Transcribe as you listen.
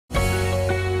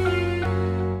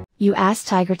You ask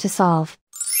Tiger to solve.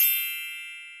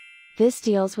 This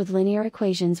deals with linear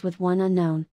equations with one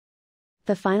unknown.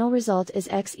 The final result is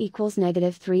x equals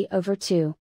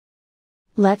 -3/2.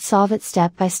 Let's solve it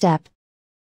step by step.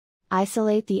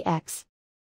 Isolate the x.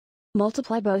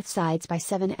 Multiply both sides by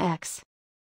 7x.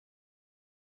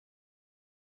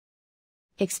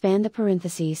 Expand the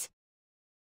parentheses.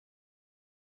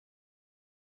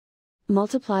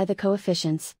 Multiply the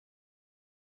coefficients.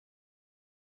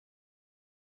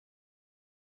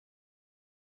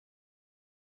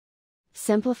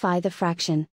 Simplify the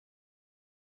fraction.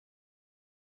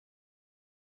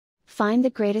 Find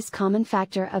the greatest common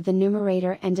factor of the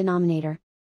numerator and denominator.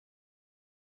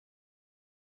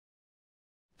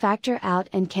 Factor out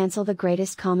and cancel the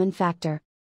greatest common factor.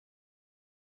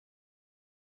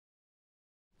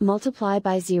 Multiply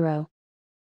by 0.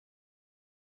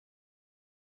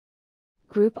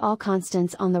 Group all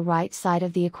constants on the right side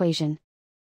of the equation.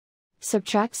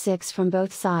 Subtract 6 from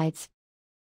both sides.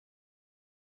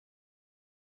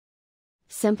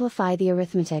 Simplify the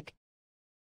arithmetic.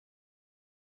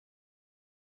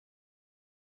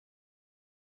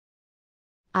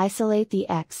 Isolate the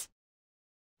x.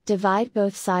 Divide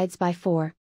both sides by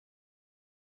 4.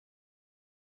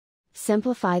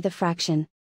 Simplify the fraction.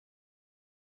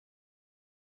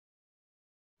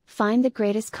 Find the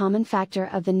greatest common factor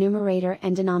of the numerator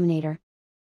and denominator.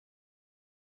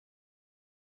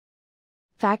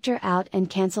 Factor out and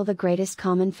cancel the greatest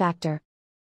common factor.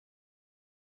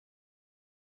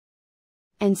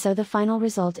 And so the final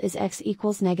result is x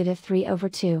equals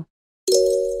 -3/2.